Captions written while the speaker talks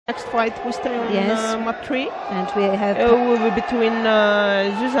Next fight we stay on mat 3. And we have will be between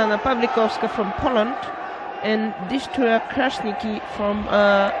Zuzanna Pawlikowska from Poland and Distria Krasniqi from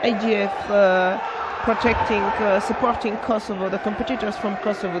IJF, protecting, supporting Kosovo, the competitors from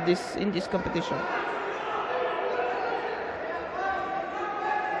Kosovo in this competition.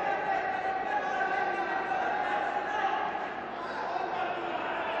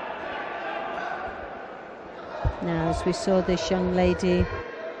 Now, as we saw this young lady,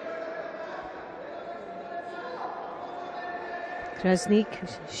 Krasniqi,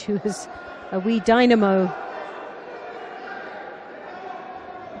 she was a wee dynamo.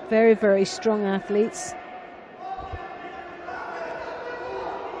 Very, very strong athletes.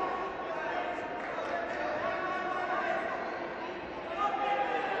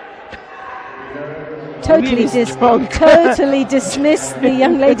 Totally dismissed the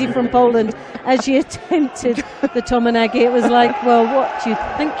young lady from Poland as she attempted the Tomonagi. It was like, well, what do you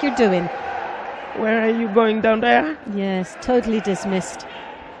think you're doing? Where are you going, down there? Yes, totally dismissed.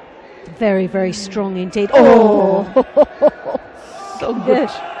 Very, very strong indeed. Oh! So good.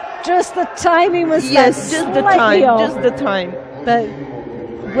 Just the timing was just the time. But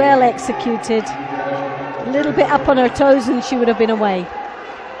well executed. A little bit up on her toes and she would have been away.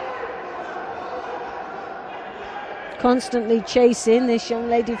 Constantly chasing this young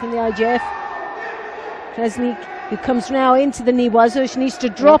lady from the IJF. Krasniqi, who comes now into the niwazo. She needs to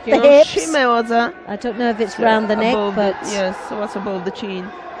drop the hips. I don't know if it's round the neck, but yes, what's above the chin.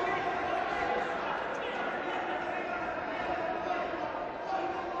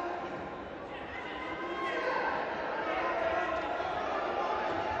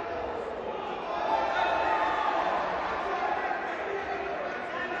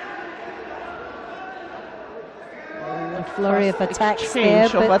 A flurry of attacks there,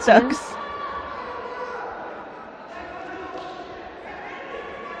 but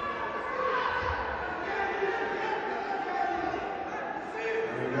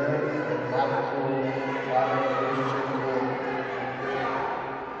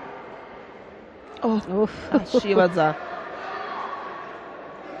Shiwadza.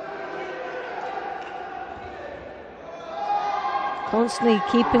 Constantly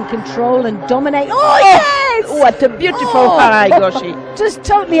keeping control and dominate. Oh, yes! What a beautiful high, Goshi. Just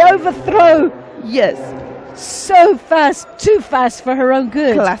totally overthrow. Yes. So fast, too fast for her own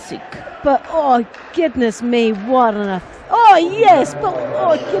good. Classic. But, oh, goodness me, what an... Oh, yes, but,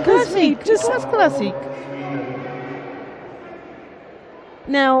 oh, goodness me. Just was classic.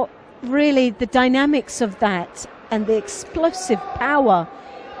 Now, really, the dynamics of that and the explosive power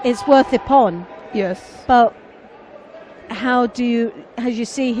is worth a pawn. Yes. But how do you, as you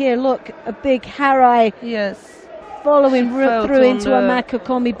see here, look, a big harai. Yes. Following through into a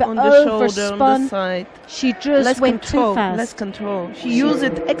makokomi, but overspun. She just went too fast. Less control. She used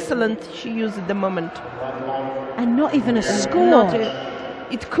it excellent. She used it the moment. And not even a score.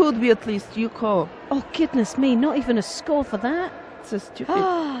 It could be at least you call. Oh, goodness me, not even a score for that. It's so stupid.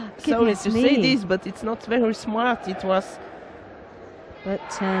 Sorry to say this, but it's not very smart. It was. But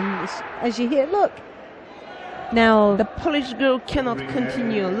as you hear, look. Now the Polish girl cannot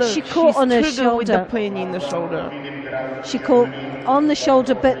continue. Look, she caught on her shoulder with the pain in the shoulder. She caught on the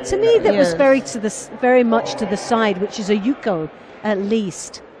shoulder, but to me that was very much to the side, which is a yuko at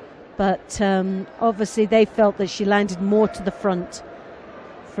least. But obviously they felt that she landed more to the front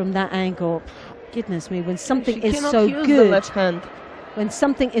from that angle. Goodness me, when something is so good, when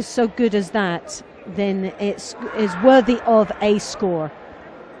something is so good as that, then it's worthy of a score.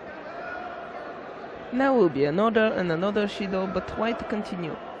 Now will be another and another Shido, but why to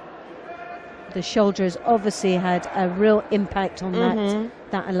continue? The shoulders obviously had a real impact on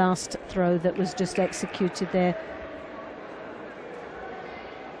that last throw that was just executed there.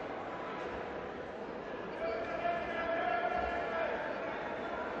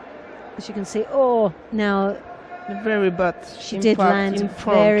 As you can see, now very bad. She did land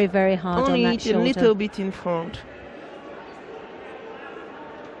very, very hard on that shoulder. Only a little bit in front.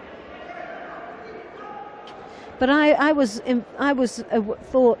 But I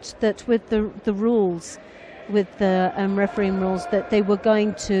thought that with the rules, with the refereeing rules, that they were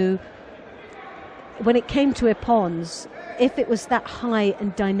going to, when it came to ippons, if it was that high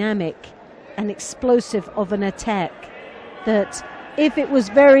and dynamic and explosive of an attack, that if it was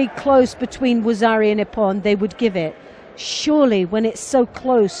very close between Wazari and ippon, they would give it. Surely, when it's so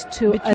close to